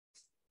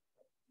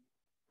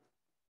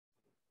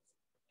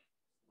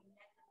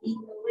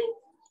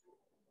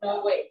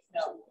No weights,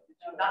 no,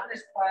 not in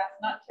this class,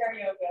 not chair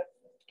yoga.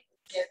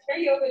 Yeah, chair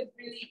yoga is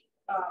really,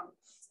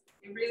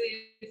 it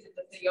really is just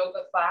a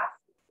yoga class.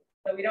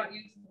 So we don't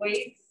use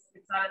weights.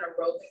 It's not an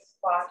aerobics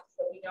class,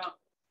 so we don't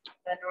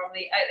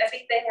normally. I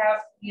think they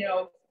have, you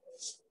know,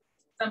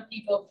 some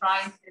people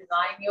trying to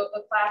design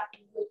yoga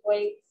classes with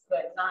weights,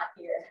 but not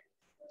here.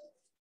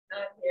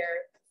 Not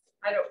here.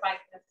 I don't find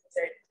it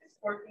necessary. It's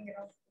working, you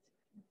know.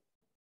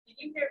 Did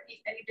you hear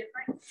any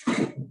difference?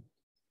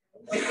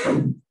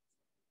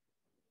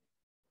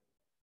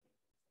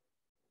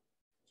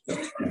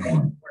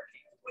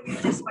 When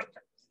you just like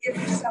to give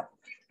yourself a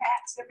few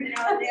pats every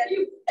now and then,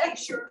 be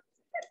sure.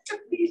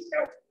 Be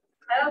sure.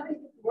 I don't think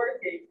it's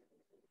working.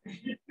 I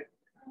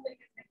don't think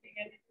it's making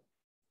any.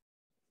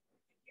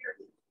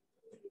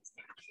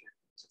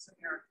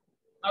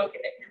 Okay.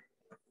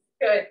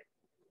 Good.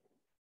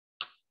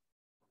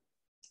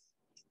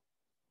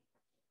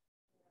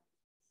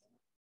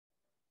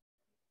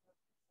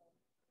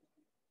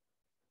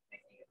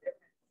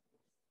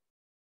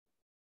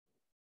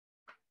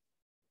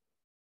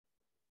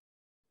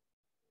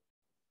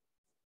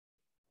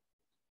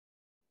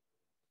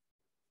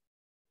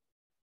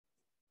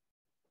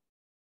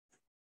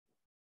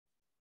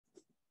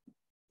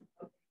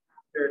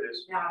 There it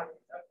is. Now it is.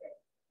 Okay.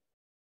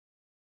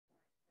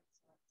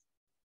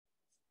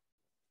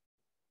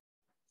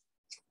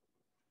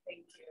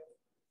 Thank you.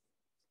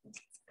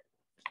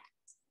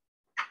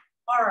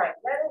 All right,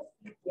 let us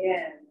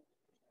begin.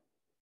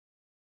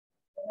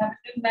 We have a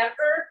new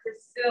member,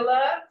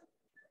 Priscilla.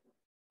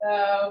 So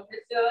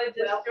Priscilla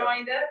just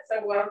joined us, so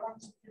welcome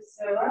to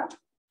Priscilla.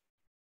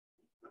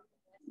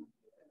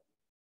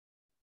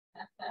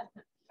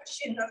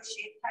 She knows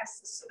she has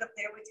to sit up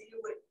there with you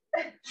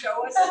and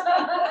show us.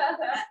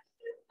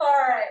 All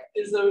right.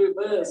 It's the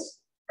reverse.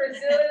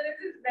 Priscilla, this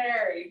is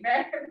Mary.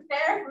 Mary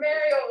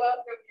will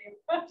welcome you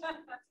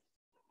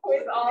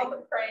with all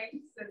the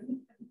pranks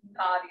and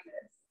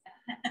naughtiness.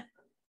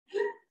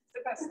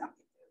 The best stuff.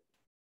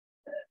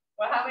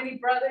 Well, how many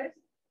brothers?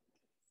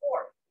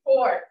 4.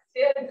 4.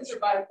 She had to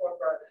survive 4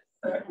 brothers.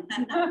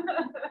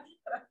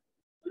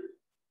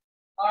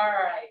 All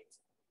right.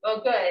 Well,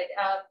 good.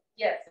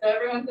 Yes, so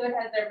everyone good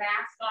has their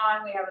mask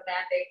on. We have a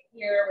mandate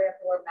here. We have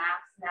to wear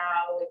masks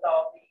now with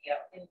all the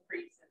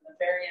increase in the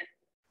variants.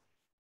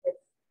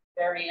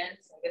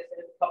 I guess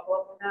there's a couple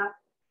of them now.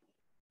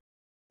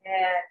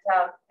 And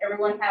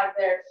everyone have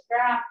their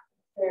strap,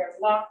 their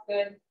block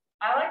good.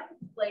 I like to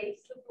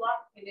place the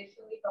block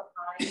initially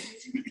behind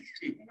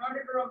me in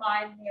order to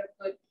remind me of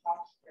good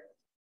posture.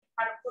 It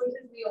kind of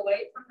pushes me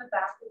away from the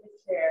back of the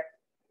chair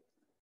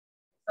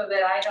so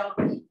that I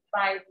don't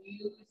try and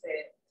use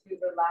it to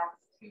relax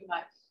too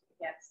much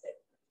against it.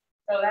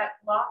 So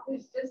that block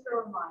is just a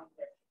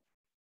reminder.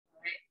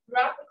 All right.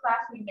 Throughout the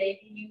class, we may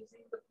be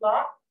using the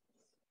block.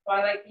 So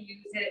I like to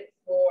use it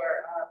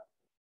for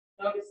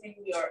noticing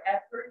your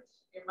effort,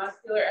 your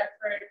muscular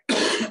effort,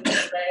 from the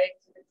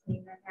legs and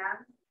between the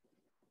hands.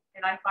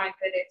 And I find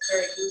that it's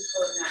very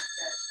useful in that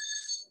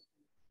sense.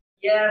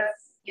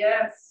 Yes,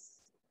 yes.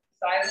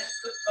 Silence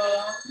the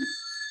phones.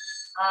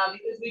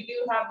 Because we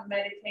do have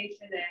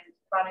meditation and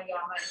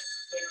pranayama in the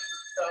beginning.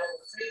 So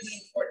it's really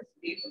important to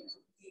be able to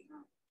keep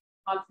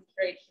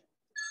concentration.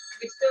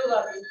 We still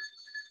love you.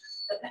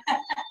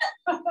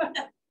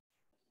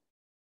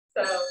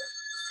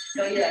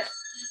 So yes.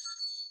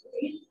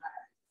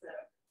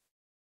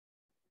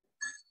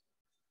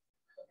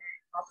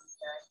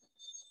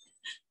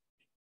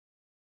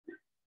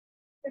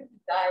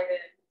 Dive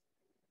in.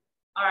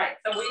 All right,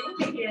 so we will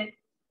begin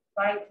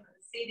by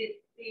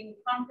being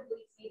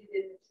comfortably seated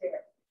in the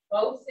chair.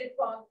 Both sit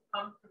bones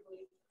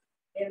comfortably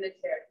in the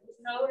chair.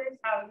 Just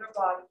notice how your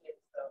body is,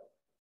 though.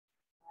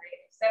 All right,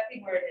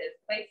 accepting where it is,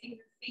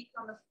 placing the feet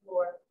on the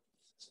floor.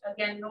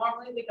 Again,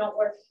 normally we don't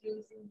wear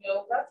shoes in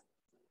yoga.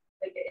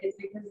 It's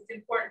because it's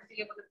important to be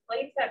able to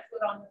place that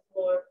foot on the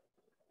floor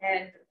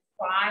and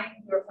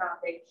find your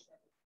foundation.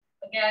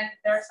 Again,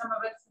 there are some of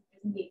us who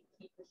just need to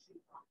keep the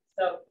shoes on.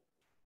 So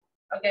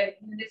again,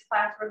 in this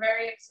class, we're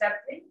very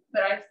accepting,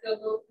 but I still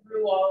go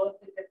through all of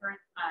the different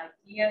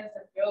ideas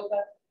of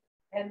yoga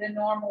and the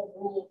normal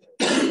rules.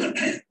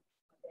 Okay.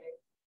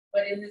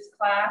 But in this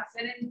class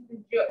and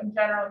in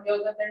general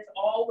yoga, there's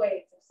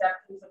always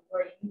acceptance of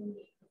where you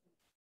need to be.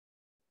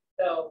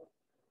 So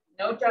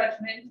no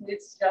judgment,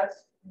 it's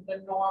just the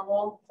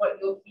normal, what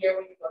you'll hear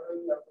when you go to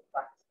a yoga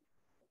class.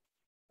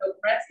 So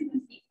pressing the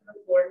feet to the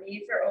floor,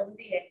 knees are over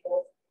the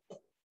ankles,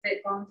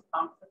 sit bones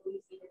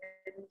comfortably seated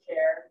in the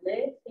chair,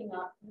 lifting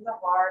up through the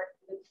heart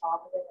to the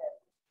top of the head.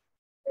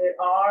 The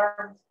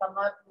arms come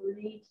up,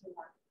 reaching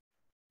up.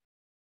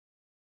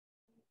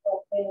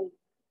 Open,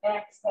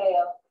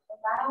 exhale.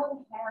 Allow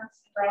the hands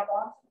to grab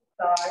onto the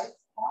thighs.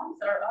 Palms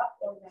are up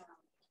or down.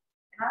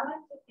 And I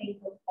like to think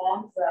of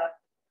palms up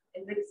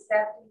is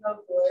accepting of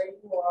where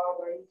you are,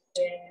 where you've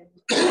been.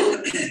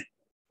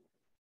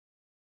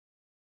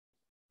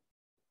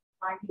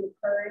 Finding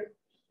courage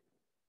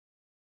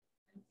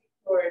and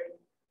security.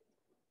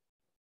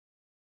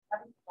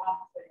 Having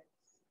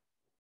confidence.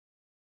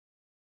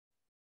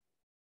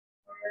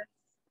 Where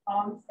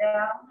calms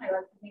down. I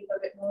like to think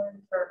of it more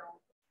internal,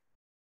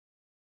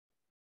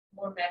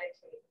 more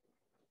meditative.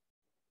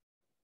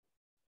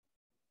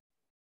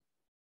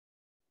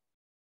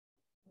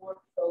 More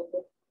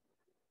focused.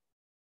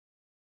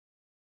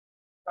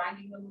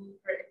 Finding the movement,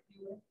 if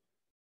you will.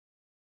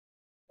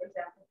 For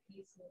example,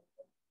 peace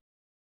movement.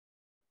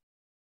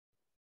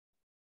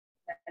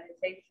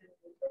 Meditation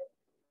movement.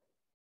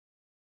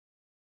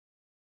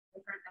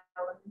 Different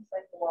elements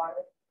like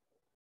water.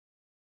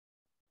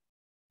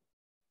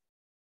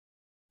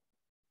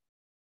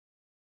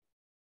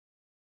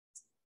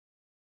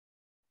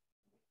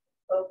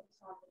 Focus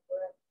on the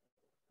breath.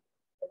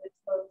 As it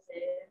flows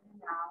in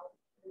and out,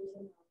 through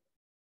and out.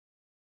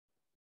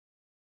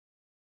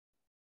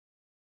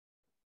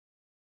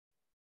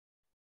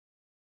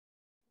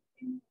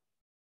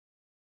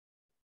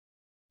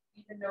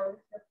 Even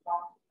notice your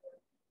posture.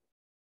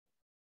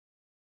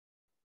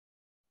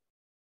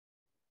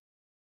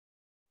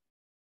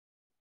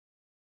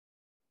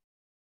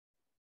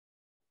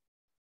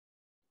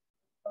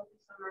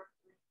 Focus on our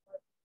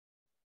breath.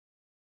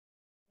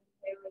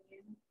 Inhaling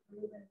in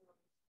through the nose.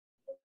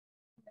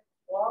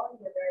 While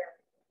you're there,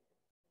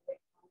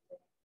 take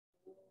something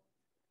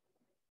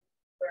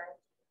breath.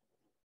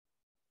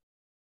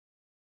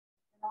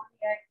 And on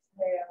the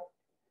exhale,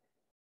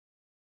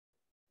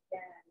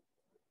 again,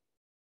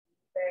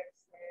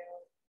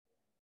 exhale.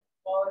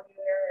 While you're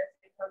there, as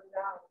it comes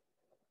out.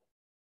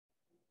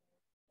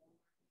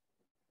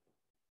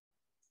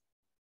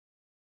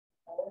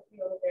 Always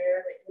feel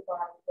there that your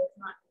body does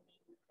not need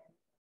anything.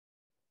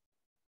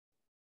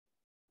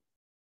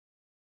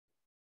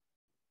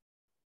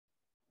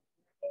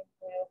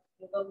 Inhale,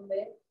 feel the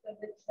lift of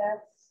the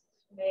chest,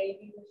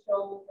 maybe the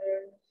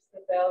shoulders,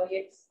 the belly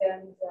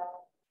extends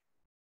out.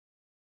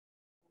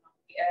 And on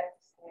the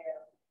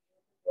exhale,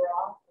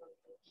 drop of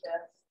the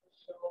chest, the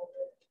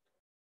shoulders,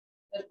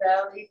 the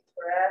belly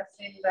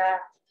pressing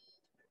back.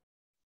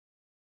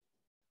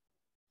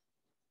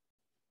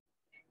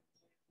 And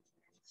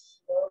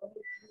slowly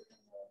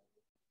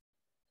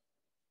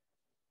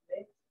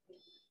lifting,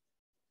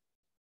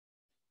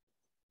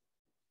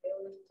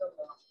 feeling the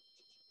lump.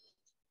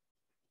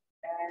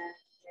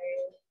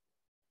 Exhale,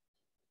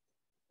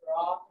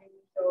 dropping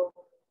shoulders.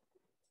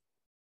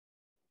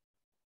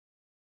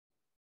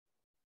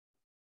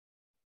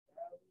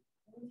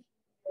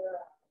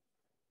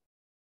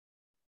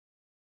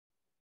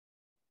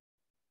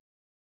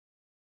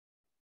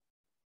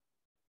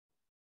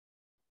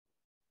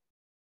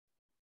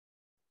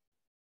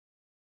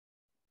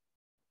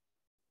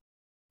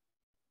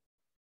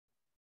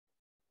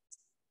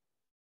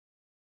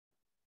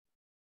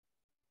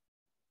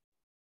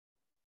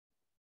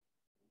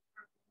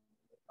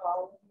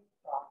 Follow the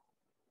thought.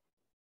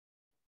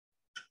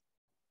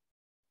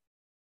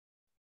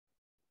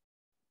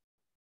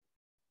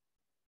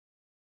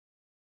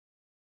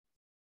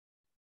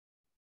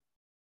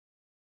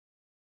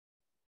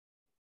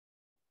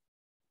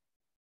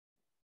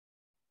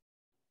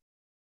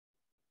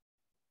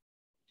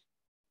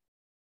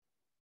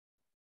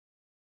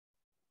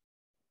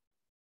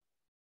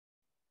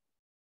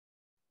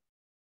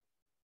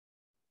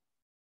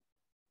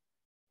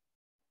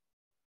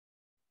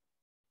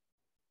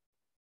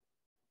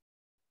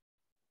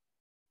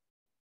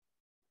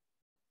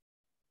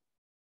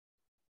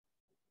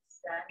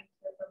 Center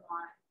the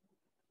mind.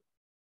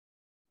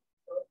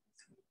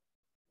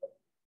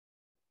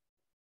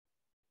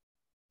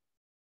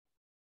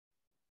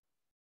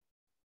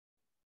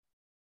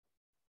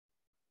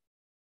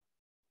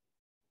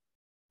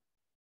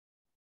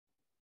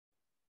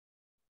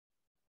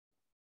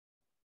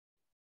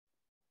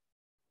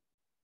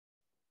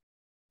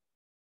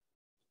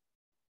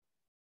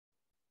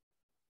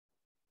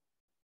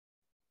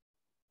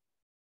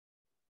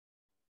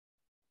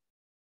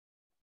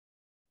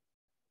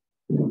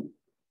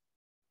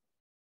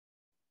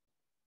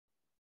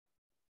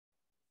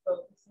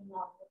 Focusing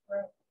on the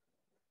breath.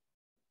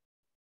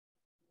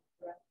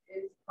 The breath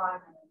is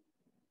primary.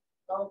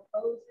 All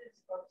poses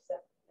are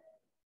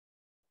secondary.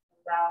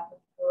 Allow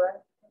the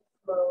breath to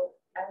flow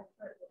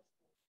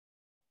effortlessly.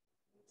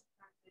 These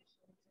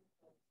transitions in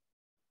place.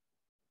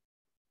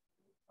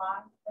 You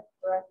find that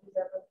breath is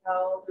ever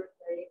held or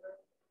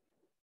favored,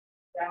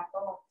 back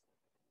off.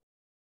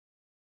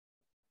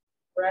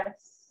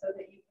 Rest so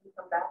that you can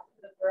come back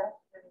to the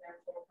breath and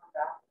therefore come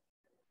back.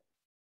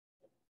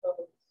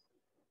 Focus.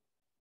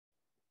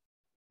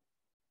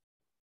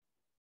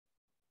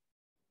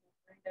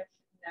 There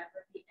should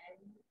never be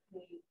any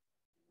pain.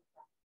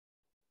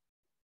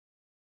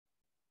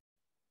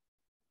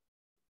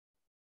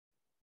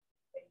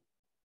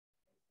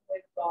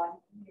 With body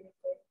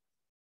communicates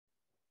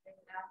and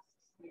asks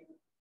you to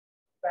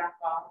back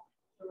off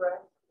to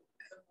rest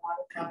and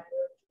modify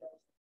or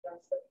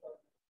adjust the flow.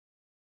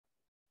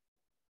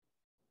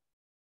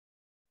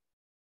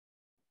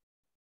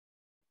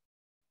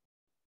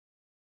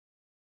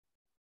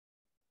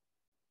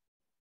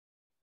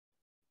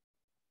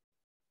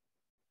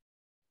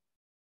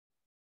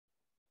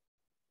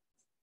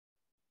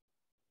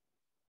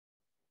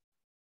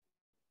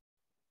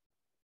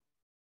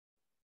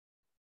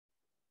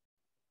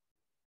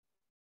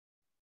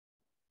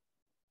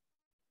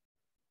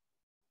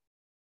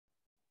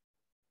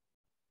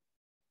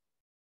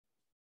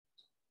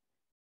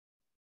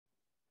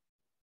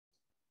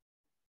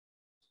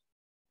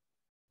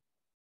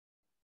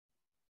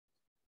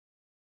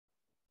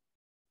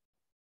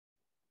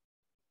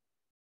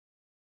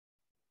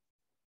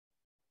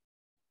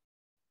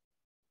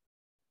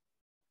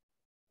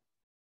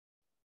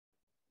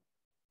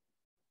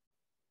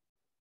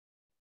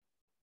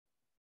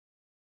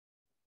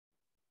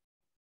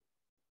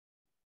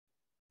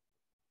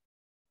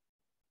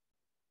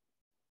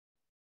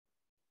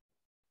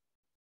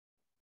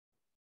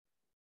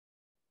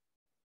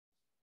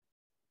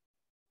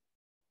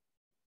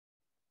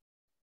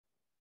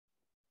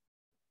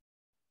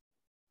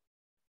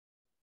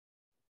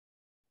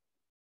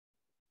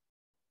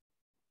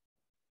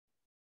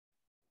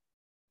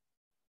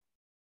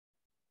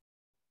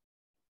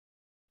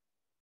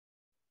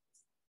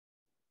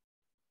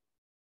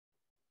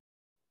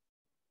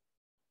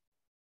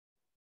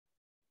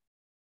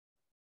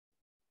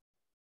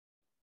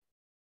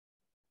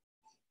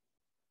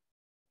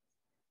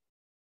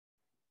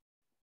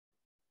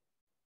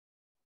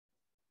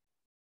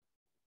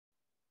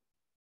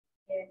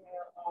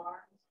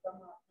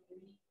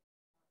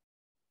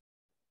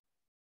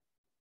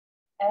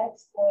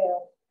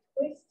 Exhale,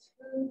 twist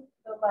to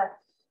the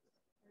left.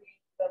 Bring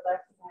the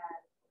left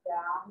hand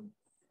down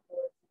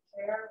towards the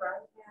chair,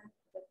 right hand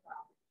to the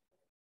front.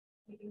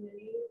 Keeping the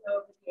knees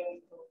over the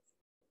ankles.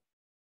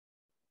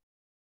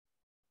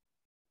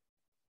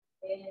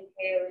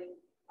 Inhaling,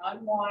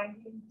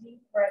 unwinding,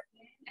 deep breath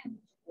in and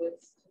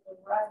twist to the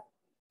right.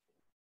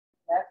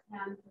 Left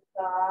hand to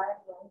thigh,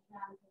 right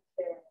hand to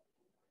chair.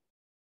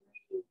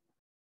 Breathe.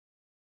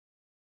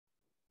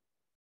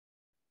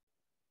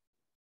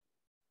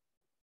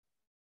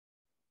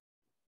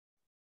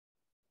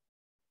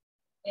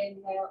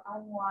 Inhale,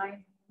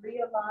 unwind,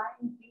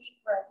 realign,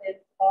 deep breath in,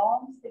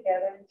 palms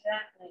together and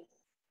gently.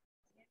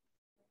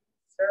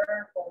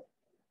 Circle.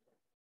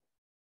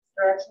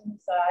 Stretching the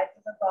sides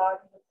of the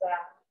body, the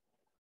back.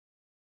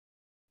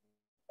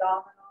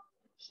 Abdominal,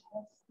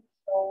 chest,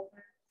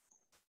 shoulders,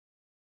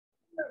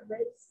 the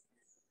wrists.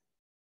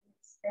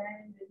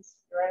 Extend and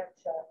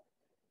stretch up.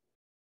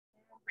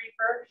 And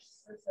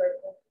reverse the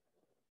circle.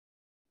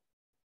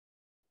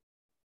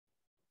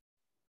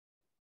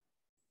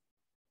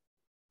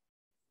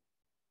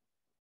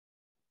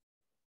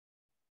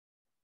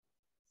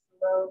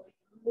 Slowly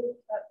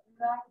lift up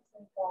nice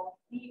and tall.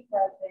 Deep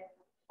breath in,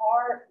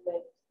 heart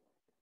lift.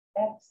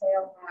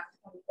 Exhale, hands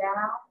come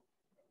down.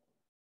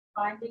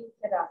 Finding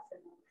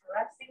Tadasana,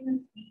 pressing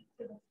the feet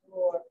to the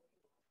floor.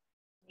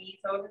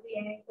 Knees over the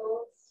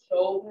ankles,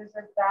 shoulders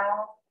are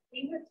bowed,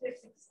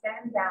 fingertips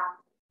extend down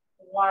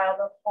while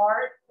the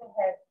heart, the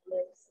head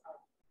lifts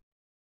up.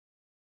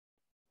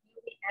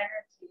 Feel the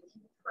energy as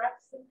you press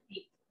the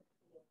feet to the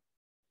floor.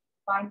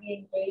 Find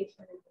the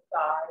engagement in the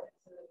thighs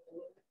and the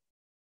glutes,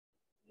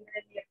 even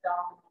in the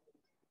abdominal.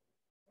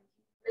 As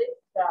you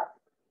lift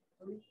up,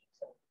 breathe.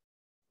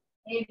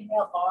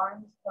 Inhale,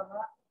 arms come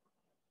up.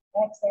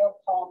 Exhale,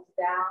 palms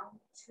down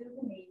to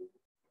the knees.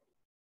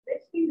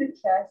 Lifting the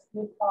chest,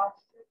 good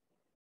posture,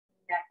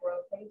 neck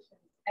rotation.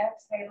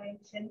 Exhaling,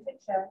 chin to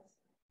chest.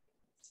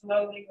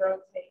 Slowly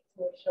rotate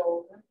to a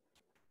shoulder.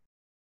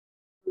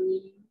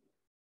 Breathe.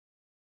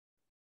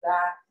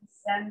 Back to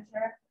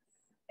center,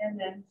 and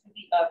then to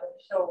the other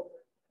shoulder.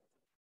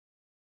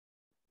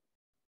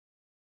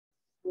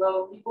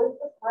 Slowly with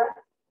the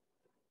breath.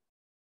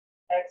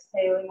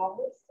 Exhaling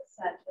always to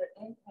center,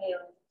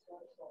 inhaling to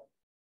a shoulder.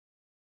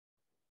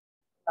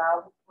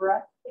 Allow the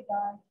breath to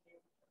guide you.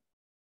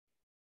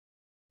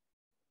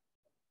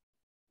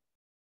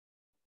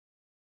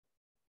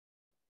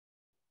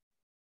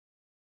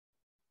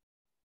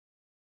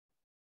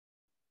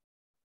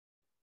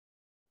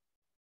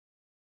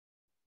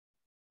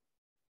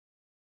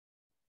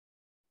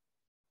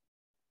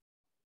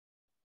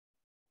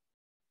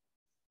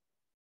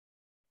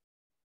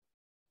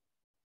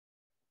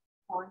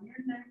 On your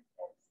next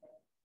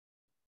exhale,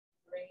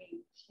 bring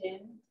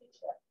chin to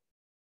chest.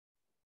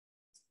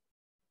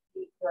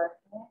 Deep breath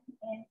in,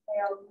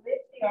 inhale,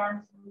 lift the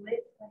arms,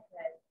 lift the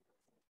head.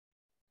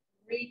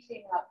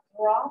 Reaching up,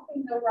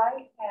 dropping the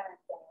right hand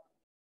down.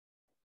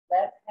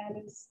 Left hand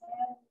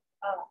extend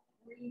up,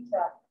 reach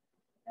up.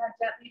 Now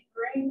gently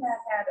bring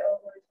that hand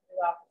over to the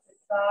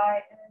opposite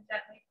side and then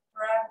gently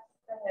press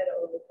the head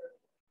over.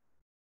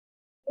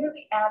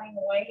 Really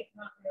adding weight,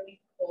 not really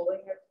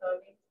pulling or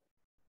tugging.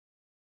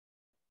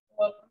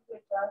 Welcome to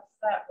adjust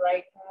that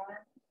right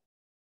hand.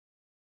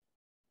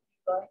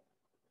 Right.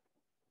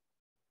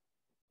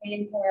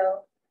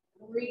 Inhale,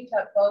 reach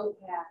up both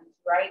hands.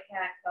 Right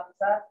hand comes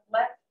up,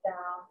 left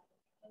down.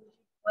 And you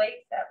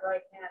place that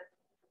right hand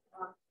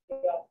on the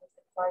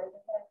opposite side of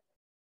the head.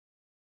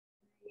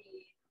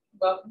 Breathe.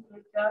 Welcome to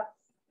adjust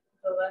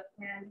the left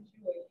hand as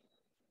you wish.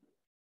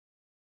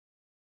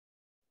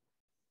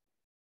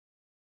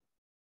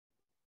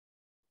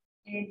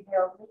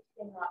 Inhale,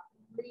 lifting up,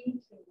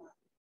 reaching up.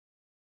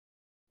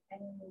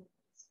 And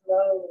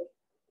slowly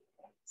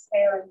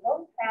exhaling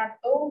both hands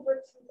over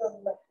to the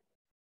left.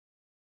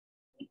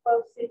 Keep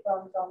both sit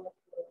bones on the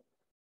floor.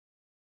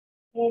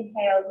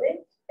 Inhale,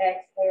 lift,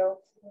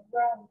 exhale to the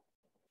right.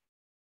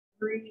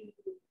 Breathe.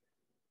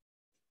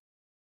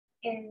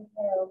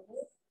 Inhale,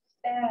 lift,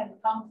 stand.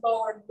 Come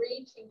forward,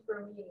 reaching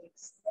for me,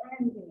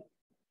 extending.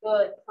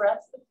 Good.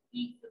 Press the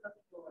feet to the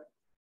floor.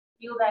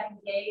 Feel that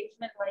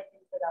engagement like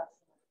in Tadasana.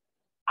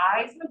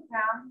 Eyes look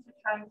down to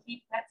try and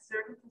keep that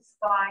cervical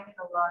spine in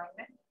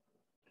alignment.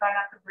 Try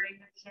not to bring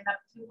the chin up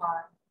too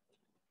high.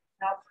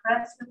 Now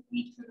press the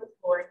feet to the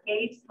floor.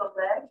 Engage the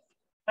legs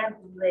and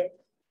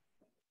lift.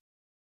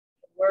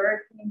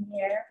 Working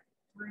here.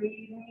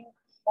 Breathing.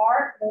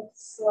 Heart lift,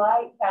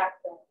 slide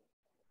back down.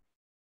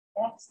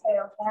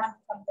 Exhale, hands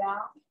come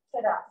down.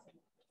 Tadasana.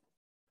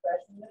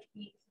 Pressing the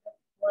feet to the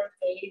floor.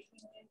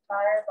 Engaging the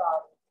entire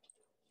body.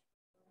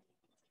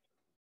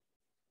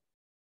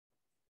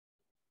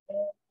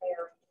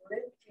 Inhale,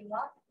 lifting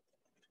up,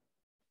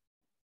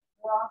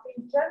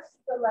 dropping just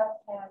the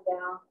left hand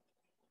down,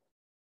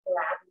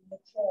 grabbing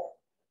the chair.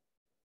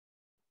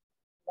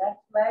 Left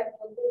leg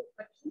will lift,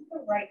 but keep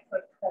the right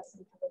foot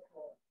pressing to the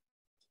floor.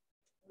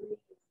 Breathe.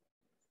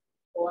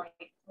 Point,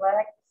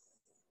 flex,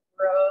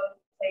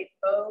 rotate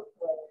both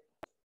ways.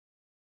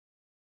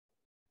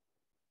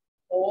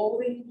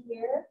 Holding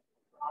here,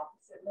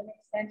 opposite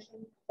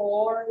extension,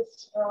 core is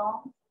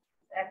strong.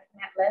 That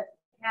left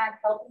hand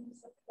helping to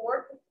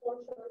support the floor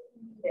so if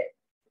you need it.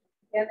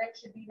 Again, there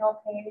should be no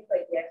pain,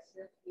 but yes,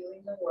 you're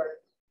feeling the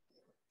work.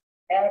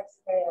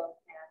 Exhale,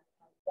 hand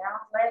comes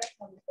down, leg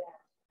comes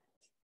down.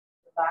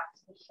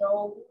 Relax the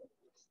shoulders.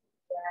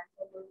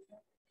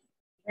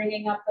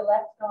 Bringing up the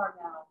left arm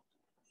now.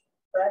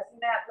 Pressing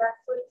that left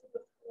foot to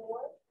the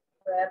floor,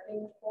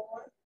 grabbing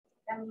forward,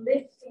 and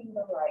lifting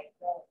the right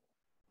leg.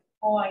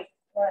 Point,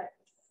 flex.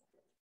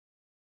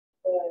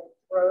 Good.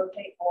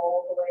 Rotate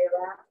all the way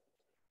around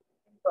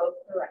in both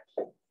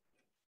directions.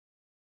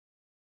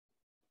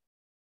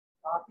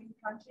 Stopping,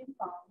 punching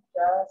palm,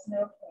 just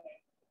no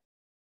pain.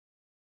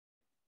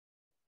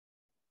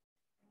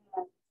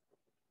 And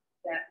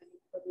gently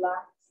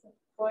relax the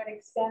foot,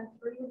 extend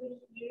through the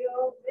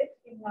heel,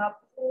 lifting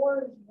up,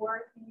 core is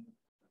working.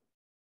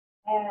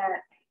 And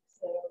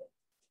exhale.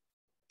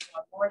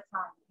 One more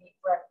time. Deep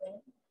breath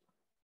in.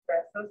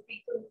 Press those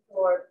feet to the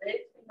floor,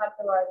 lifting up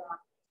the right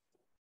arm.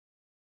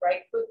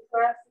 Right foot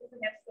presses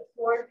against the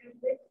floor. Do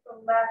lift the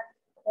left,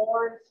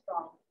 core is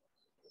strong.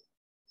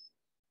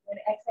 Then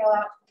exhale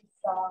out to the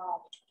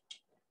side.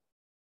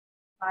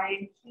 Try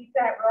and keep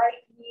that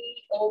right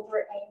knee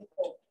over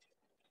ankle.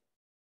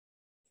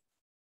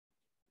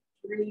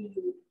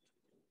 Breathe.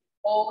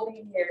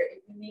 Holding here.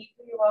 If you need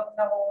to, you're welcome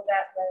to hold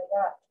that leg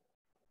up.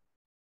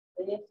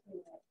 Lifting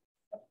it,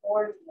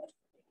 supporting it.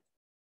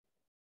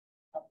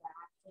 Come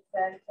back to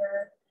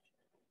center.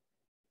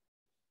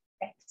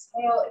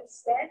 Exhale,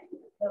 extend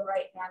the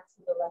right hand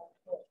to the left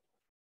foot.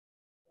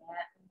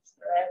 Gently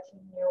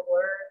stretching your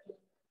work.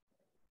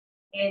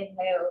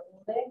 Inhale,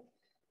 lift.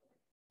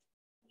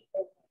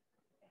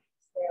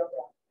 Exhale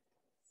down.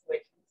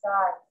 Switching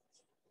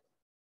sides.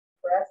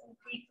 Pressing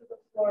feet to the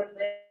floor,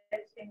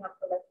 lifting up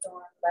the left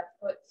arm, left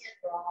foot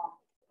strong.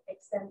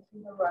 Extend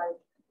to the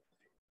right.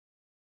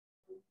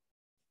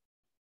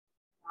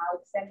 Now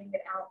extending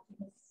it out to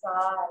the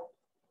side.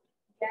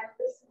 Again,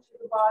 listen to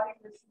the body,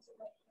 listen to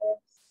the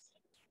hips,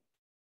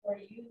 where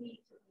you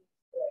need to be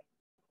today.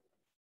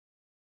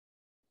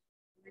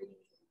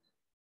 Breathe.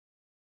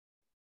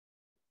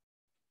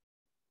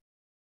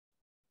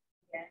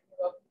 Again, you're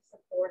welcome to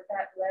support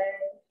that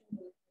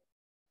leg.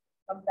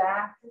 Come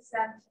back to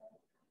center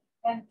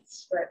and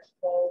stretch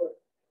forward.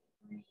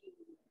 Breathe.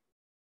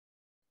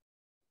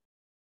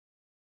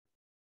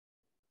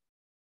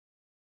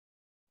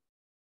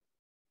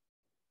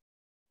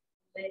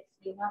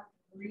 Lifting up,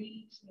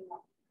 reaching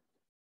up.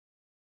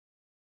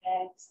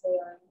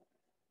 Exhaling,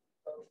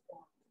 go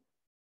down.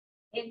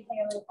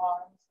 Inhaling,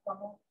 arms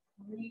come up,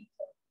 reach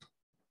up.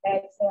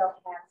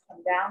 Exhale, hands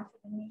come down to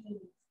the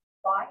knees.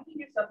 Finding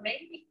yourself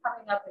maybe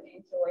coming up an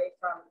inch away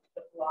from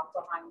the block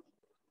behind you.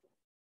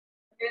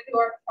 We're going to do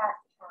our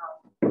cat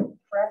cow.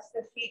 Press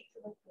the feet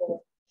to the floor,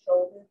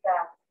 shoulders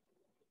back.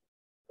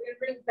 We're going to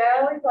bring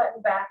belly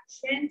button back,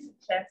 chin to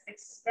chest,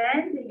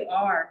 extend the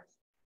arms.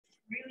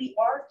 Really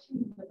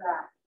arching the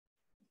back.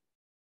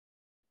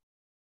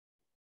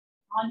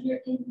 On your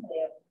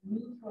inhale,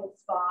 neutral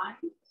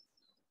spine,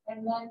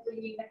 and then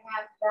bringing the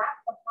hands back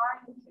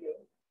behind you.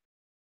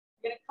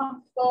 You're going to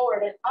come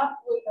forward and up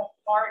with the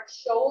heart,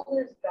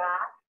 shoulders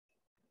back.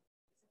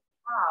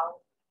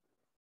 Cow.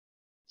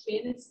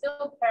 Chin is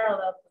still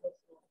parallel to the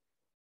floor.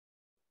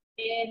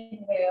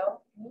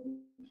 Inhale,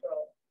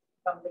 neutral,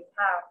 from the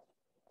cow.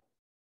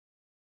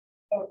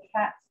 Or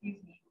cat,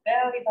 excuse me.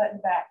 Belly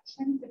button back,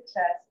 chin to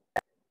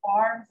chest.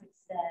 Arms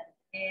extend.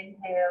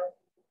 Inhale,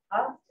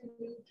 up to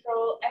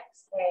neutral.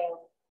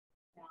 Exhale.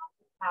 Now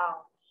to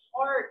cow.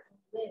 Heart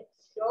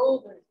lifts,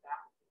 shoulders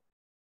back.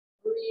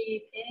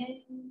 Breathe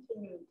into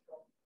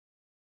neutral.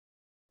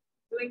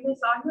 Doing this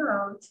on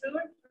your own, 2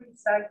 or 3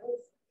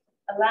 cycles,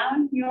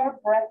 allowing your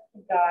breath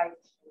to guide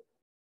you.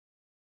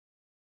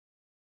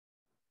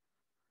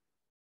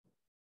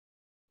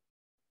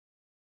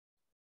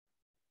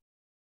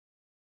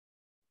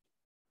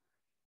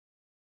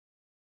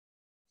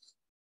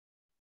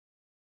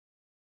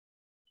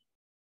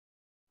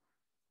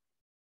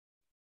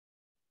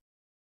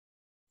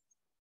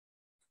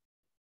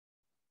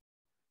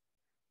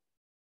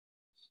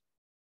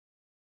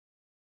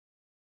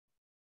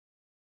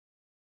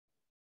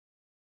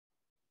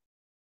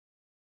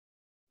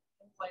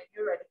 When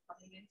you're ready,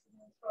 coming into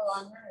neutral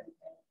on your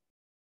inhale.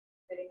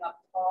 Sitting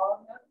up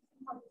tall,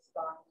 noticing how the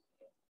spine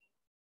is.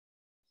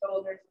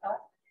 Shoulders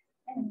up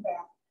and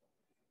down.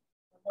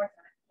 One more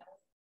time.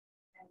 Up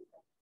and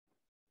down.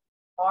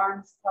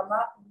 Arms come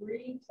up,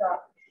 reach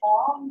up,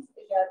 palms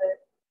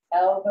together,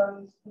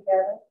 elbows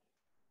together,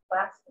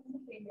 clasping the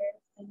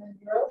fingers, and then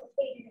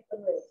rotating at the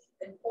wrist.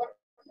 Important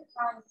to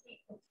try and keep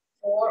the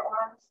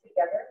forearms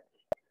together.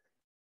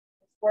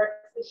 This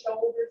works the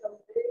shoulders a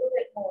little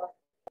bit more.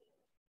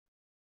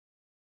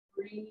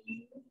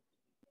 Breathe.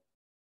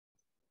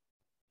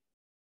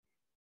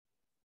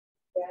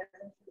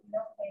 Again,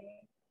 no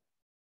pain.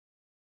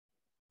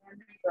 And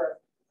reverse.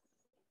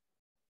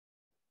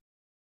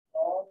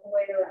 All the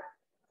way around.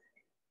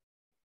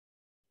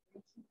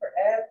 Reaching for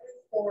every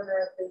corner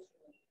of this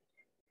room.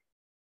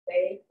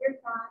 Take your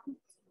time.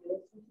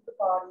 Listen to the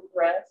body,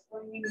 rest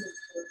when you need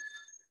to.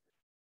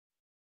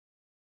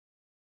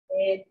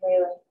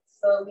 Inhaling.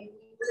 Slowly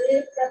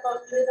lift up a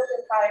little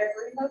bit higher.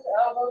 Bring those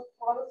elbows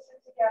closer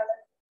together.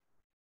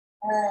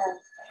 And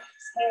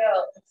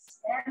exhale.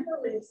 Extend the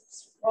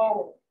wrists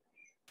forward.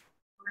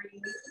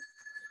 Breathe.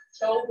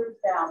 Shoulders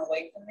down,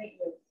 away from the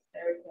ears.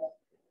 There we go.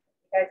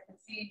 You guys can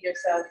see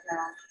yourself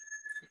now.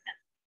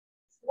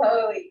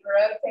 Slowly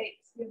rotate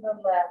to the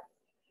left.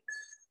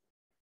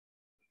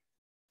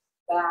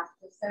 Back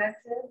to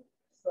center.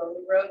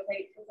 Slowly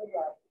rotate to the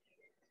right.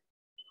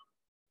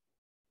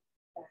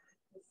 Back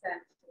to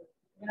center.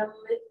 You're going to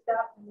lift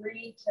up,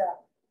 reach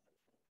up.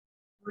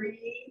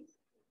 Breathe.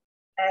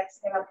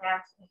 Exhale,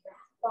 hands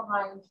back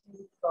behind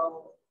you,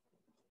 forward.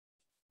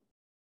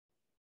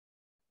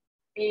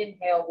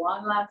 Inhale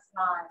one last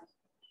time.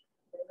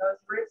 Bring those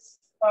wrists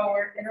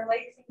forward,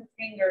 interlacing the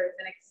fingers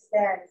and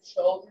extend,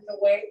 shoulders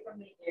away from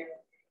the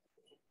ears.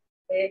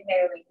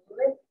 Inhaling,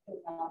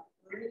 lifting up,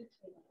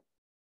 reaching up.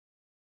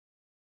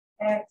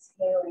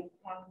 Exhaling,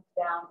 hands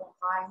down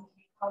behind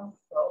you, come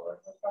forward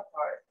with the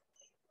heart.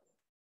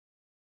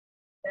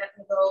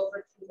 Then go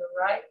over to the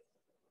right.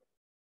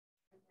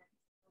 And then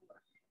to the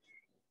left.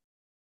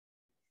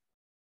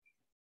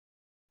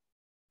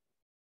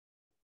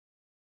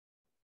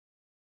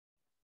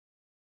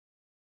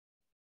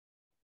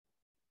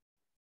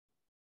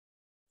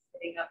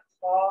 Sitting up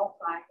tall,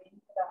 finding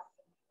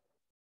production.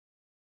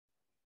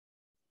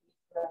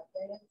 Breath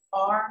in,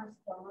 arms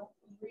come up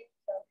and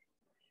reach up.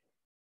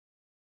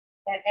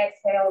 And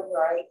exhale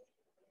right,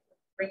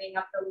 bringing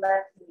up the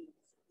left knee.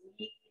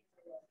 Squeeze it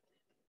in.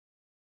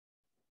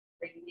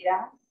 Bring it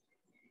out.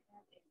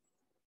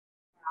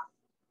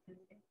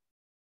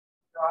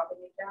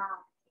 Dropping it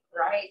down.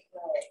 Right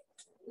leg.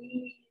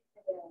 Squeeze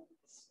it in.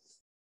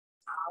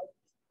 Out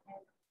and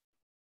out.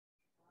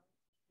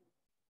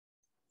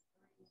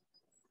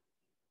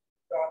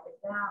 Drop it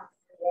down.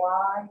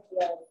 Wide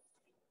leg.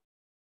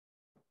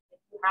 If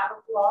you have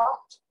a block,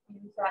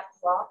 use that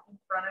block in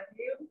front of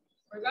you.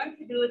 We're going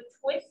to do a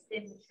twist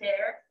in the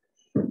chair.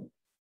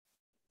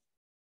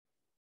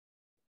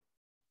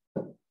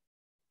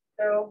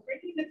 So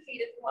bringing the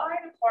feet as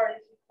wide apart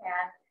as you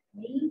can.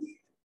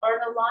 Knees are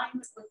in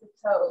alignment with the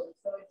toes.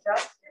 So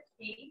adjust your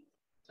feet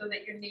so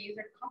that your knees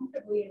are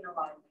comfortably in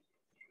alignment.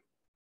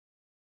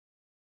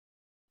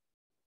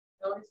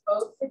 Notice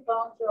both hip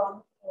bones are on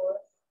the floor.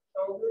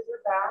 Shoulders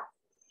are back.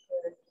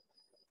 Good.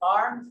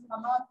 Arms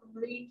come up and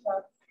reach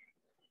up.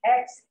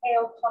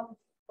 Exhale, come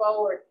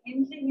forward,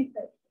 hinging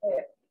at the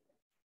hip.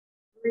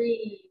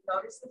 Breathe.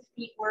 Notice the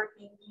feet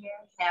working here.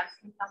 Hands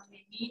can come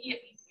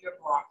immediately to your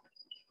block.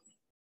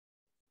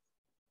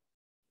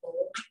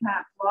 Hold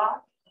that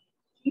block.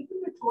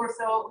 Keeping the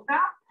torso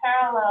about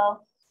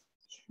parallel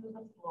to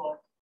the floor.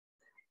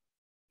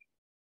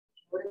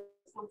 What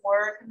is the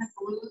work in the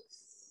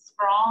glutes?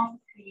 Strong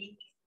feet.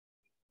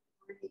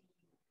 Breathe.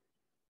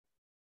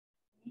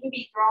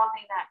 Maybe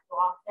dropping that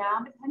block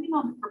down, depending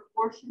on the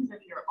proportions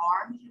of your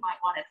arms, you might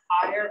want it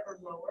higher or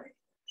lower.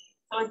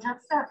 So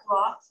adjust that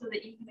block so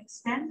that you can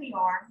extend the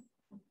arm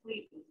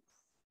completely.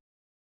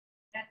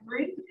 And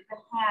bring the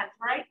hands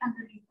right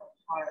underneath the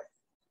heart,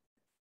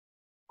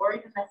 or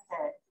even the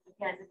head.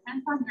 Again,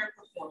 depends on your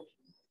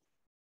proportions.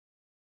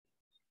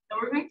 So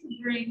we're going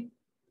to bring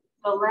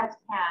the left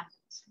hand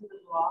to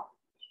the block.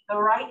 The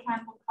right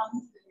hand will come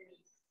to the knee.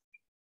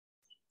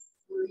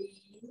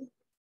 Breathe.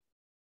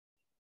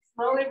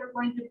 Slowly, we're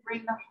going to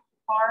bring the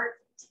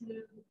heart to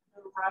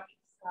the right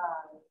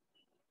side.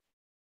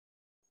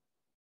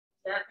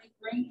 Gently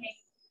bringing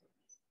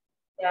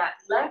that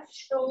left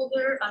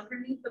shoulder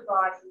underneath the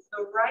body.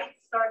 The right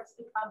starts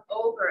to come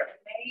over and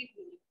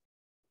maybe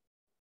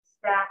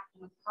stack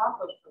on top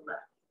of the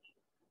left.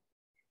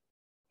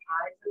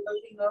 Eyes are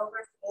looking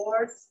over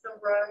towards the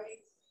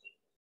right.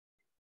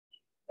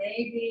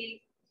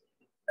 Maybe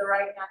the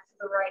right hand to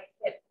the right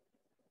hip.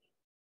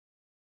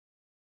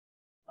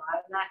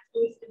 Find that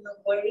twist in the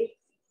waist.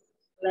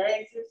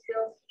 Legs are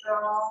still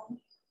strong.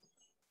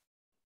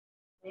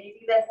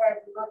 Maybe the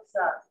head looks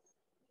up.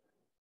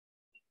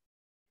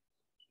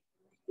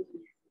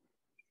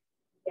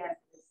 Again,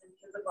 listen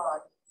to the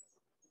body.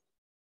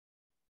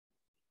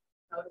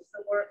 Notice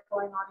the work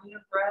going on in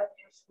your breath.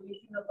 You're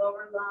squeezing the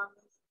lower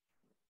lungs.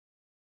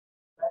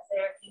 Less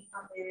air can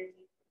come in.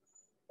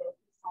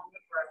 Focus on the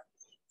breath.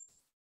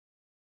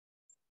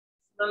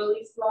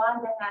 Slowly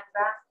slide the hand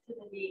back to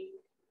the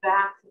knee,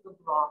 back to the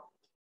block.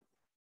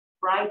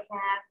 Right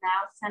hand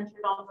now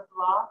centered on the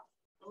block.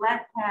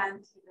 Left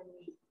hand to the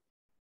knee.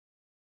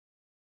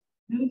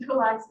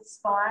 Neutralize the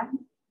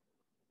spine.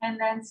 And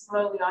then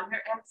slowly on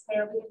your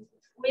exhale, begin to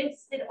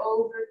twist it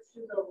over to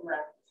the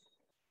left.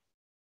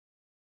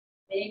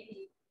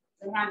 Maybe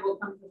the hand will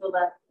come to the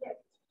left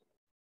hip.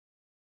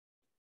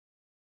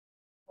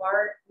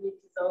 Heart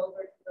reaches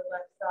over to the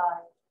left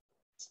side.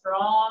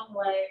 Strong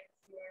legs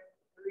here.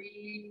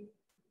 Breathe.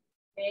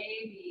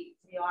 Maybe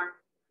the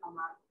arms come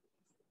up.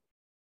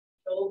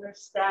 Shoulders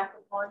stack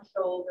upon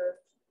shoulder.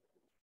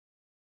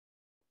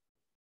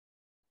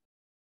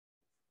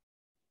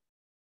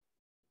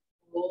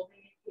 Holding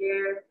it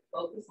here.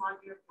 Focus on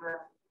your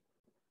breath.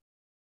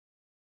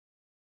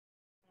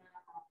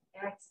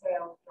 And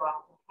exhale,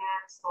 drop the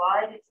hand,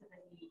 slide it to the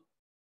knee.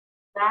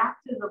 Back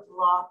to the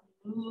block,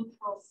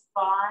 neutral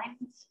spine,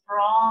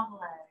 strong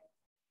leg.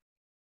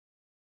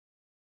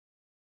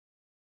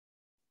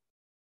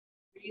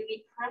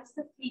 Really press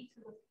the feet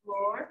to the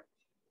floor.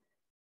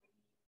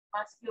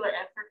 Muscular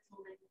effort to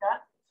lift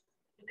up.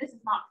 If this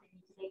is not for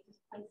you today, just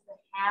place the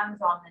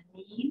hands on the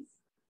knees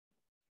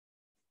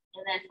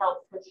and then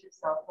help push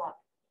yourself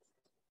up.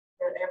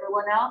 For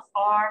everyone else,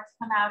 arms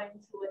come out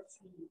into a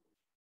T.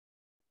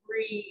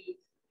 Breathe.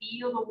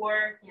 Feel the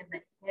work in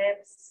the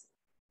hips,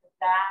 the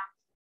back,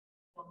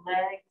 the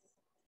legs.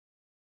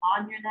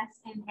 On your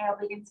next inhale,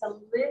 begin to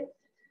lift.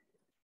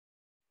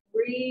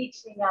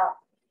 Reaching up.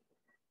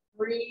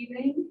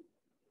 Breathing.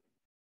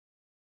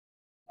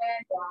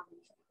 And down.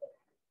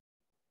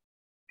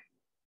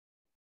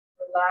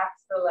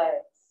 Relax the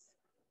legs.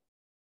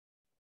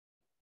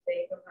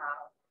 Take them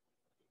out.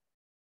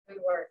 Good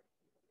work.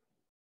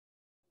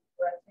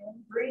 Breath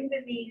in. Bring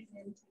the knees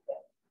in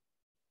together.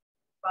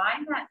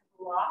 Find that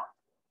block.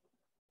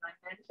 I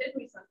mentioned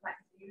we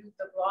sometimes use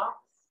the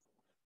blocks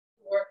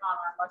to work on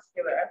our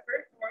muscular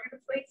effort. We're going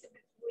to place it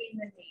between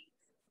the knees.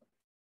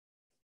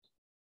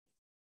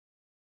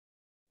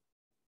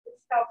 This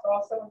helps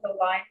also with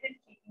alignment,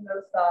 keeping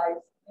those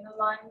thighs in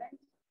alignment.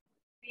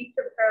 Feet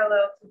are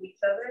parallel to each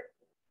other.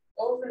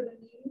 Over the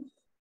knees.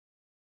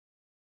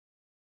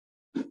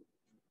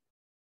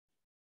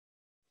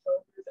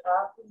 Shoulders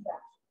up and down.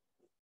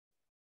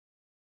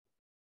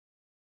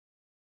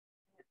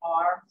 And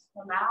arms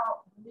come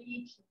out,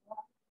 reach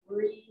up,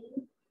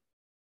 breathe.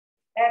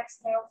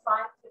 Exhale,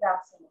 find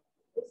Tadasana.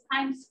 This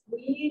time,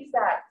 squeeze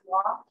that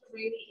block to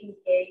really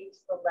engage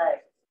the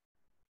legs.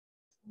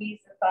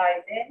 Squeeze the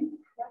thighs in,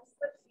 press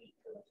the feet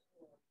to the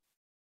floor.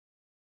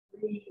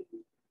 Breathe.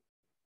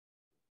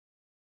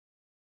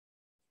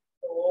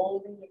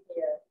 Holding it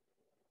here.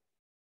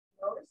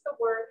 Notice the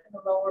work in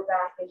the lower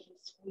back as you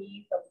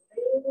squeeze a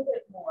little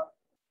bit more.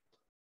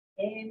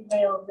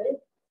 Inhale,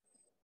 lift.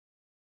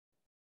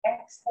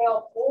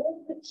 Exhale,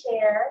 hold the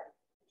chair.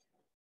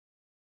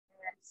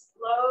 And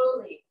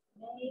slowly,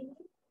 maybe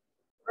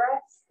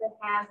press the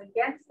hands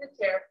against the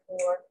chair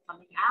for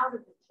coming out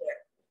of the chair.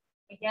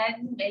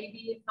 Again,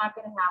 maybe it's not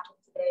going to happen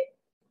today.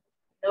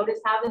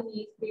 Notice how the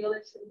knees feel.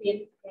 There shouldn't be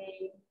any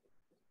pain.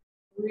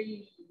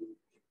 Breathe.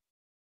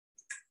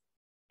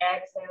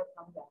 Exhale,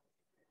 come down.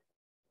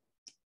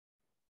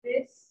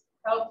 This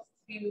helps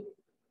to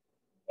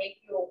make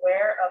you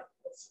aware of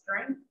the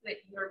strength that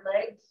your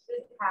legs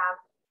should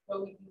have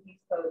when we do these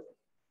poses.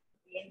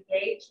 The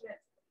engagement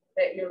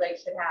that your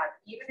legs should have.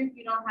 Even if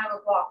you don't have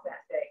a block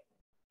that day,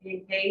 the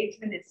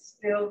engagement is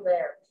still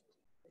there.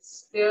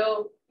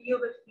 Still feel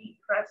the feet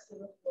press to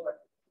the floor.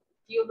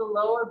 Feel the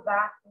lower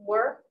back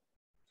work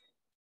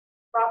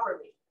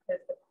properly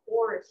because the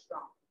core is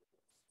strong.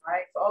 All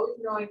right, so always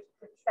knowing to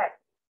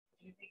protect.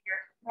 Using your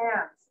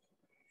hands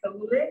to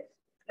lift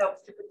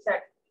helps to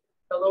protect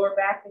the lower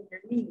back and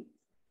your knees.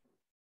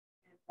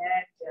 And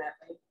then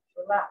gently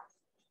relax.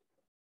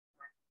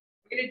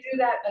 We're going to do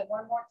that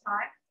one more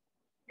time.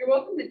 You're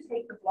welcome to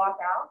take the block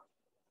out,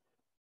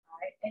 all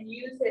right, and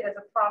use it as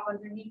a prop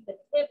underneath the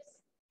hips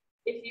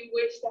if you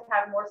wish to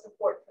have more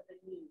support for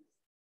the knees.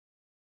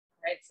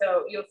 All right,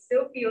 so you'll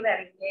still feel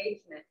that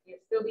engagement.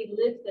 You'll still be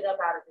lifted up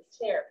out of the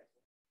chair,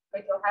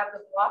 but you'll have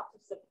the block to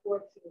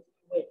support you if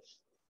you wish.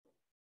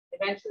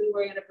 Eventually,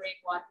 we're going to bring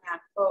one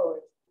hand forward,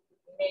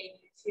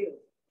 maybe two.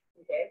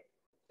 Okay,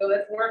 so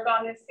let's work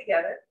on this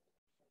together.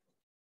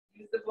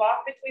 Use the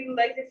block between the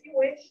legs if you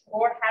wish,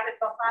 or have it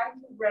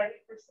behind you ready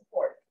for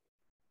support.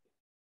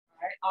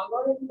 All right, I'll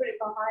go ahead and put it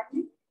behind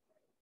you.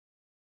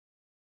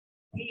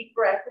 Deep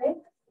breath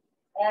in.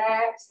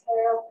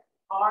 Exhale,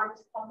 arms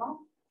come up.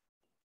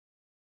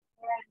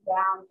 And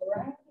down,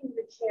 dragging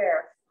the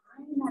chair.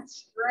 Find that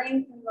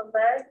strength in the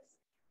legs.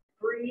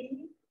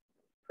 Breathe.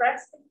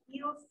 Press the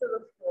heels to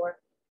the floor.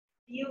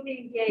 Feel the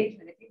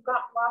engagement. If you've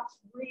got blocks,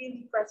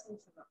 really press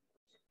into them.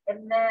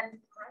 And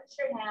then press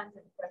your hands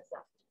and press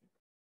up.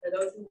 For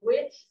those who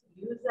wish,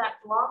 use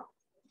that block.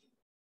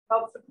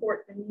 Help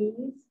support the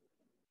knees.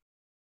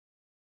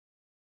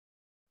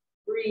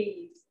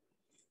 Breathe.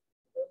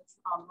 Those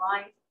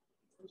online,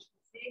 which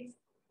you see.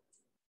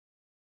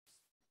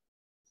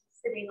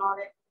 Sitting on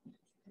it.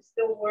 You're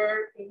still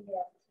working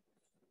here.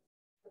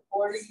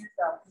 Supporting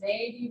yourself.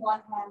 Maybe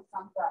one hand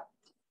comes up.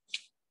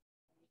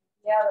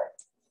 The other.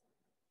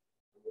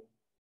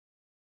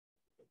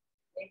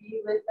 Maybe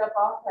you lift up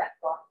off that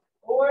block.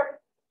 Or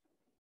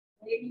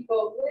maybe you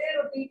go a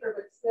little deeper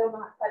but still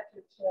not touch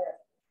your chair.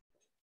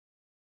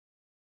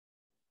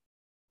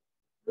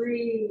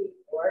 Breathe.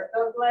 Work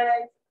those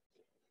legs.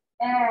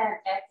 And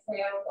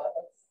exhale.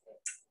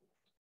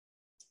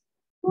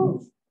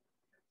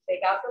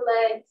 Take out the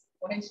legs.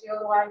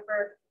 Windshield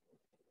wiper.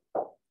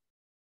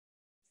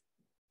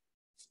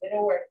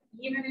 It'll work.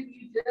 Even if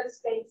you just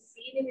stay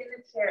seated in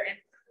the chair and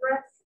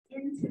press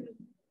into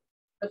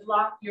the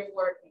block you're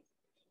working.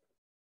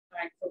 All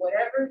right, so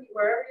wherever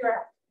you're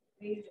at,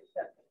 please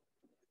accept it.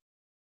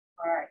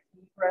 All right,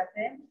 deep breath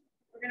in.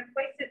 We're going to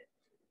place it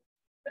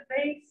at the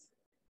base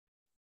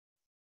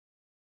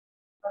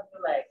of the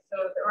leg,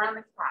 so it's around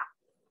the calf.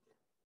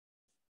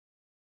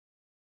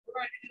 We're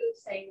going to do the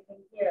same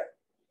thing here.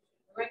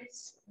 We're going to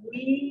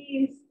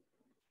squeeze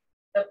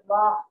the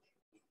block.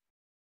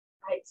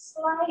 Right,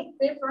 slight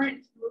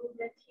different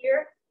movement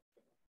here.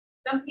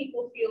 Some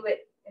people feel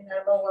it in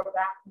their lower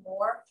back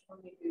more when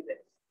we do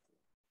this.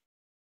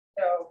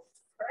 So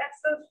press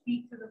those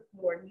feet to the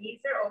floor.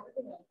 Knees are over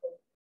the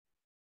ankles.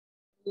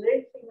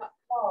 Lifting up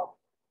tall.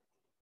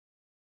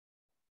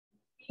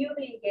 Feel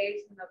the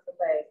engagement of the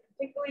leg,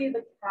 particularly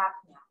the calf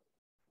now.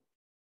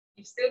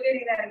 You're still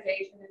getting that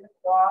engagement in the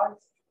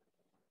quads.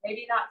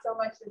 Maybe not so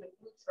much in the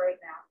glutes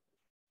right now.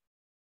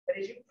 But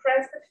as you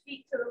press the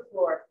feet to the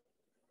floor,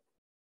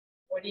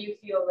 what do you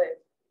feel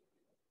lift?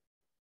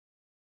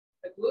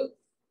 The glutes?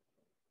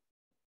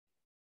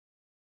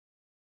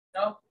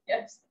 No?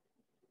 Yes.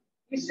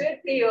 You should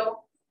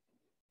feel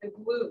the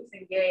glutes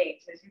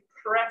engaged as you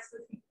press the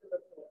feet to the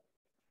floor.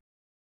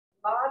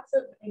 Lots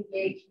of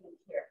engagement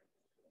here.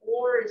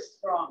 Core is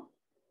strong.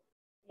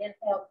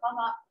 Inhale, come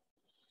up.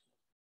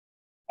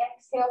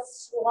 Exhale,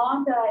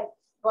 swan dive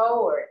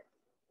forward.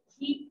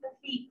 Keep the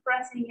feet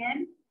pressing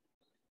in.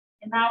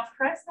 And now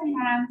press the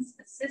hands,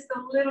 assist a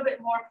little bit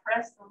more,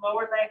 press the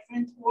lower legs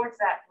in towards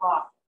that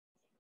block.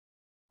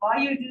 While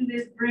you do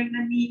this, bring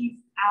the knees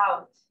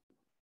out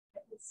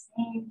at the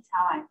same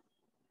time.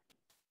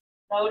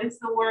 Notice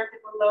the work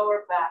at the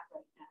lower back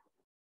right now.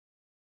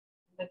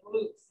 The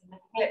glutes and the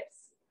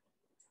hips.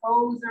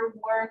 Toes are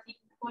working,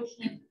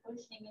 pushing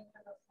into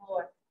the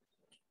floor.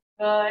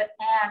 Good,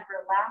 and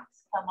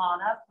relax, come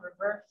on up,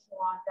 reverse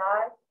swan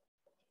dive.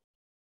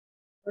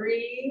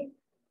 Breathe,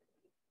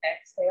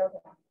 exhale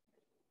down.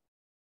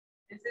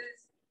 This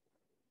is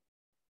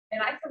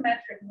an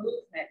isometric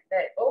movement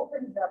that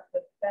opens up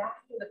the back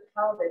of the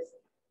pelvis,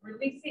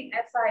 releasing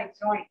SI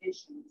joint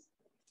issues.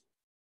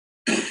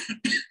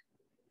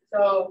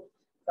 So,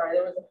 sorry,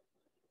 there was a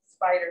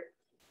spider.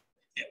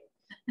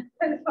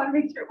 I just want to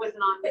make sure it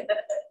wasn't on me.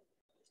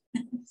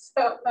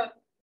 So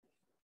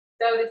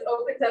this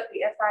opens up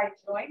the SI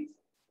joint,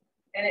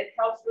 and it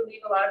helps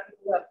relieve a lot of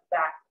people who have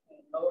back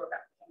pain, lower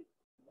back pain.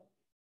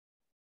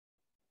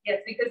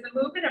 Yes, because the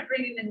movement of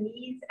bringing the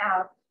knees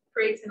out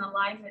creates an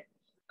alignment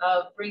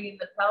of bringing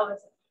the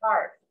pelvis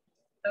apart.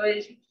 So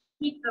as you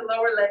keep the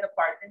lower leg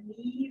apart, the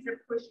knees are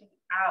pushing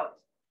out,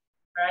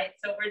 right?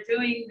 So we're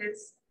doing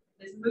this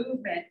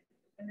movement,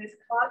 and this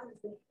causes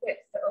the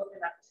hips to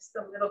open up just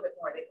a little bit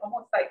more. They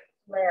almost like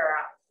flare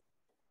out.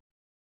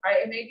 All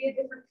right, it may be a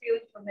different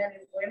feeling for men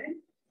and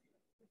women.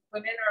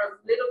 Women are a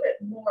little bit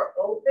more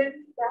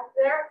open back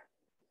there,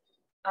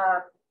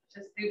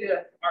 just due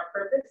to our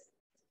purpose.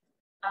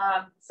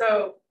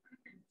 So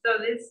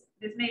this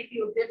may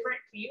feel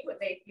different to you. It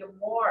may feel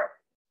more,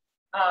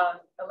 a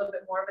little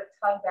bit more of a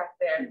tug back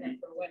there than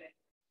for women.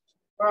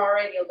 We're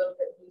already a little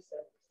bit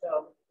looser,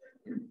 so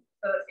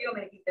the feel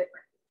may be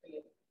different for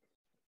you.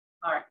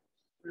 All right,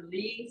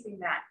 releasing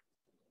that.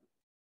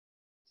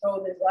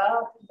 Shoulders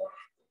up and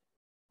back.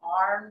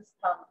 Arms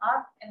come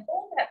up and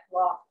hold that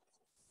block.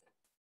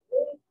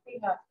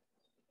 Lifting up.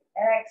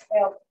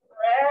 Exhale,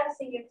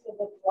 pressing into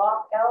the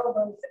block,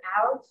 elbows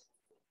out.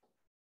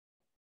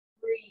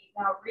 Breathe.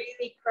 Now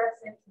really press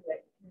into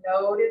it.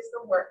 Notice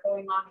the work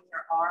going on in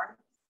your arms,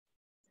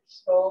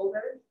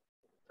 shoulders.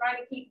 Trying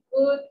to keep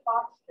good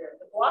posture.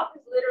 The block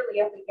is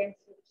literally up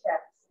against your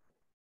chest.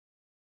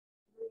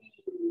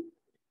 Breathe.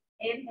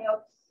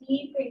 Inhale,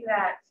 keeping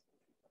that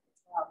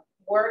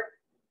work,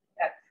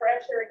 that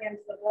pressure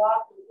against the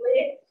block.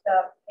 Lift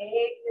up,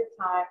 take your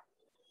time.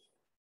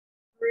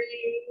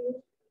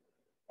 Breathe.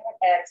 And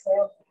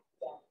exhale.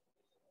 Down.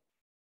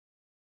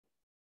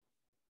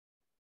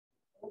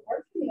 We're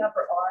working the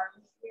upper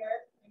arms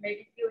here. You may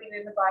be feeling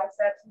in the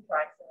biceps and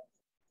triceps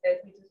as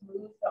we just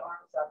move the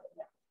arms up and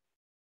down.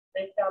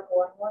 Lift up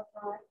one more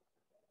time.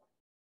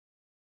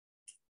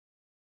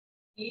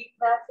 Keep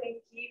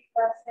pressing, keep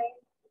pressing.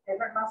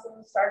 Different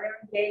muscles start to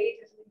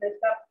engage as we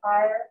lift up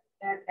higher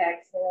and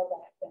exhale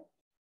back down.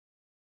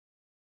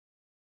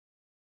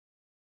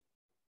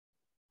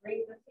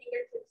 Bring the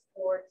fingertips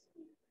towards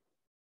you.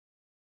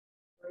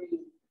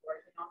 Breathe.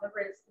 Working on the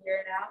wrist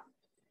here now.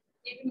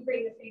 You can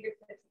bring the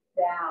fingertips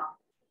down.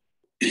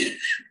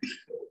 Breathe.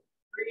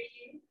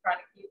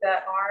 Try to keep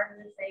that arm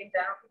in the same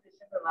down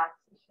position. Relax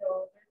the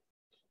shoulders.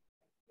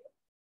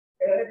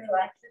 Good.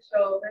 Relax the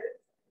shoulders.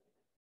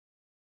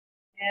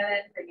 And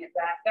then bring it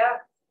back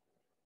up.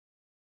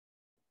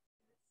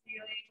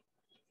 Feeling.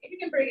 If you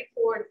can bring it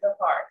towards the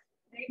heart.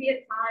 Maybe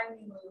a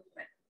tiny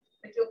movement,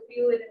 but you'll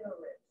feel it in the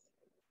wrist.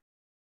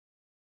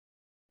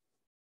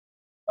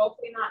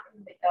 Hopefully not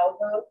in the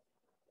elbow,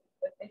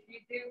 but if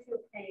you do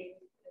feel pain,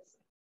 just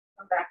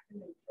come back to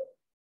neutral.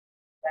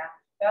 Back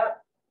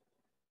up.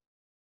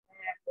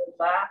 And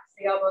relax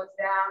the elbows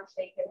down,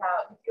 shake it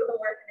out. You feel the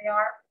work in the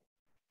arm?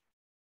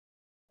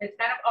 It's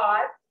kind of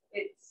odd.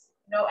 It's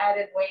no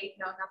added weight,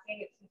 no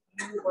nothing. It's just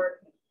you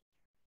working.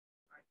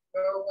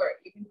 Your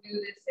work. You can do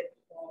this at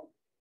home.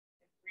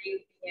 And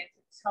really begin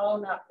to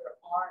tone up your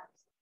arms.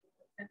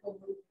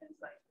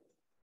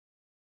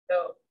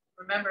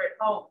 Remember at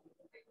home.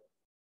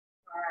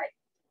 All right,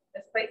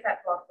 let's place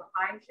that block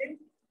behind you.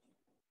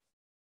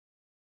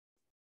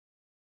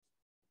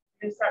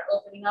 You're gonna start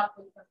opening up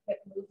with some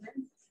hip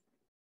movements.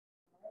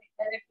 All right.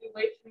 And if you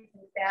wish, we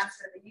can stand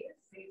for these.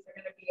 These are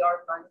gonna be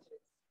our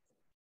lunges.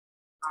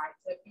 All right,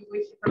 so if you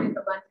wish to bring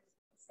the lunges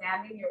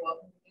standing, you're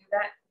welcome to do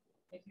that.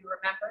 If you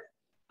remember,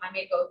 I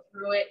may go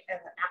through it and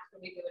after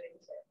we do it in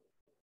chair.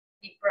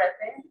 Deep breath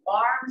in,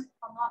 arms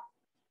come up.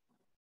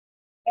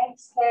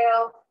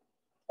 Exhale,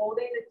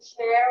 holding the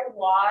chair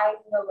wide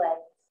the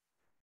legs.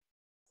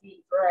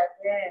 Deep breath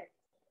in.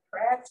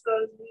 Press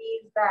those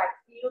knees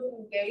back. Feel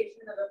the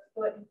engagement of the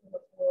foot into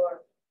the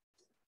floor.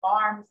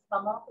 Arms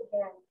come up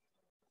again.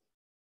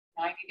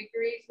 90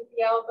 degrees with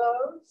the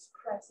elbows.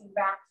 Pressing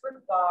back for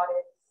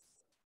goddess.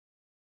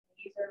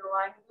 Knees are in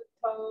alignment with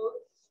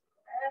toes.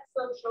 Press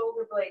those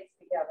shoulder blades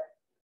together.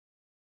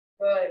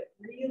 Good.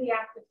 Really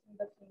active through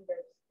the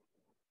fingers.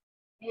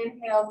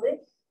 Inhale,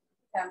 lift,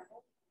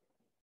 temple.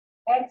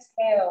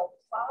 Exhale,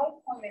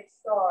 five-pointed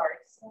star,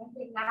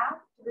 extending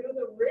out through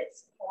the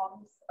wrist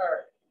palms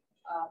or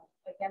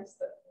against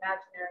the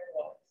imaginary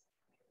walls.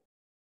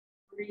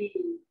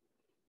 Breathe.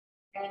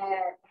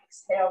 And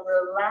exhale,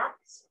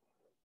 relax.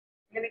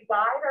 We're going to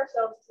guide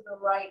ourselves to the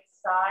right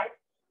side,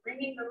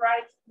 bringing the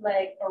right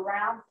leg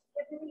around,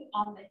 pivoting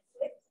on the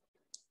hips,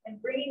 and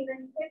bringing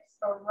the hips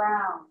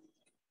around.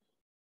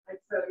 And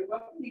so you're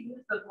going to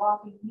use the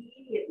block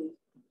immediately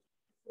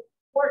to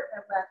support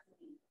the left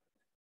knee.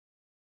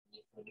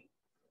 You see?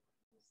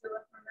 You still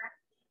up from that?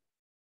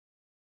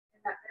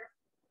 In that mirror?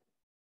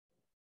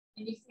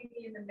 Can you see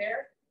me in the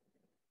mirror?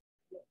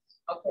 Yes.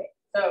 Okay,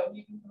 so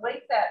you can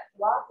place that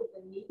block at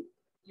the knee,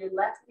 your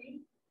left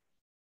knee.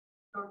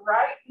 The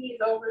right knee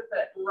is over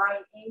the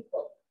right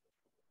ankle.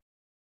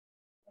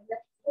 And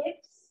the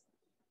hips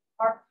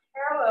are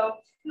parallel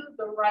to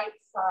the right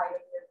side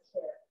of your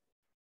chair.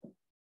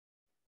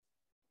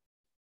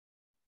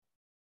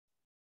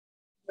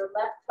 Your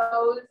left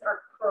toes are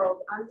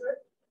curled under.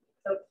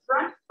 The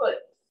front foot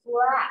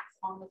flat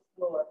on the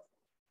floor.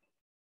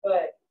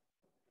 Good.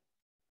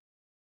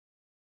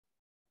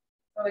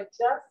 So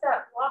adjust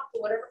that block to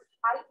whatever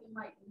height you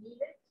might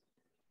need it.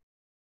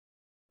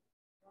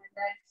 And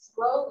then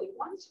slowly,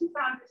 once you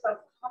found yourself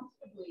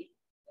comfortably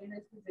in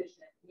this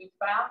position, you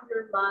found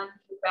your lunge,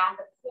 you found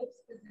the hips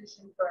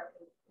position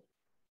correctly,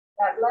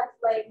 that left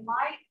leg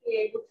might be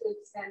able to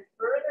extend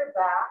further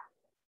back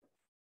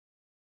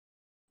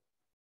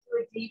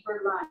to a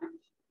deeper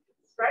lunge.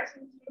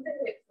 Stretching through the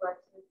hip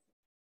flexors,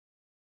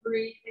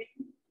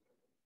 breathing.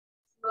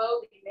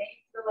 Slowly,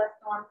 maybe the left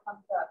arm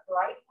comes up.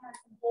 Right hand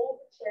can hold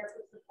the chair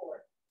for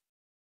support.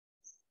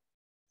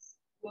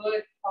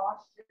 Good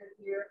posture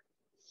here.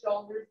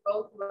 Shoulders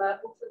both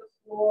level to the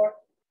floor.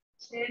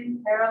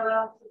 Chin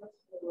parallel to the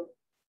floor.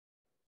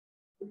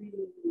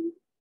 Breathe.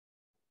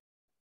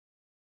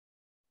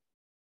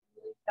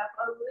 Lift up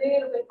a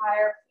little bit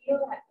higher. Feel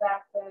that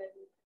back bend.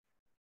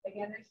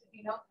 Again, there should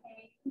be no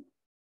pain.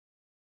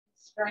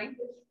 Strength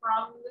is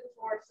from the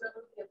torso,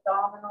 the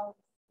abdominals,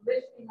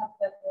 lifting up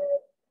the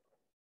head.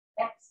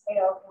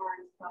 Exhale,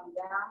 hands come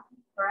down,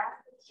 grab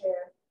the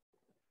chair.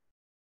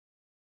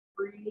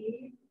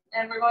 Breathe.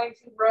 And we're going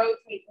to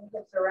rotate the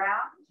hips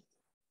around,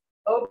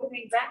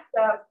 opening back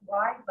up,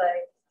 wide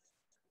legs,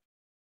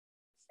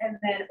 and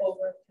then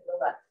over to the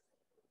left.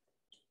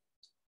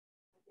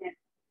 Again,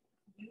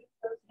 use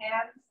those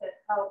hands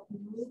that help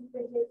move the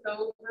hips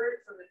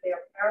over so that they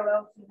are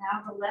parallel to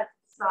now the left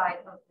side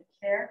of the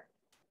chair.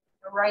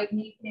 The right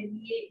knee can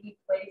immediately be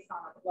placed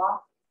on a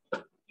block.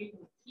 You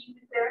can keep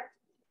it there.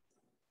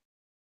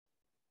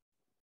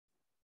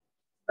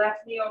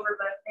 Left knee over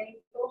left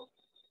ankle.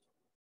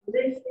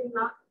 Lifting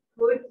up,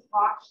 good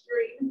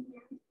posture in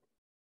here.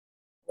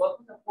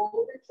 Welcome to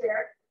hold the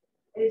chair.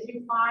 As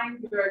you find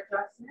your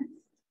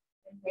adjustments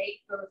and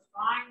make those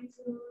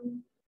fine-tuned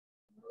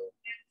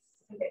movements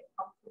to get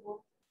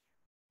comfortable.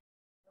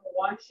 And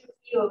once you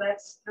feel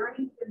that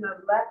strength in the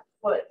left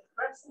foot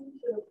pressing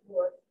to the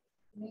floor,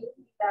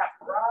 maybe that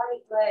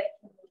right leg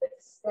can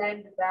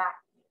extend back,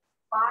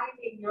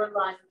 finding your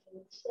lunge in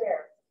the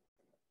chair.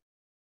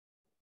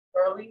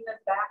 Curling the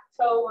back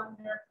toe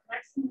under,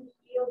 pressing the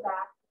heel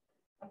back.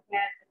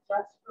 Again,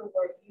 adjust for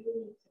where you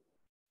need to be.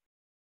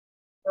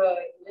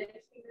 Good.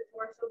 Lifting the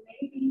torso,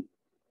 maybe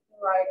the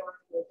right arm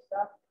lifts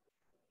up.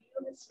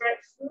 Feel the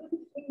stretch through the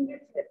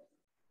fingertips.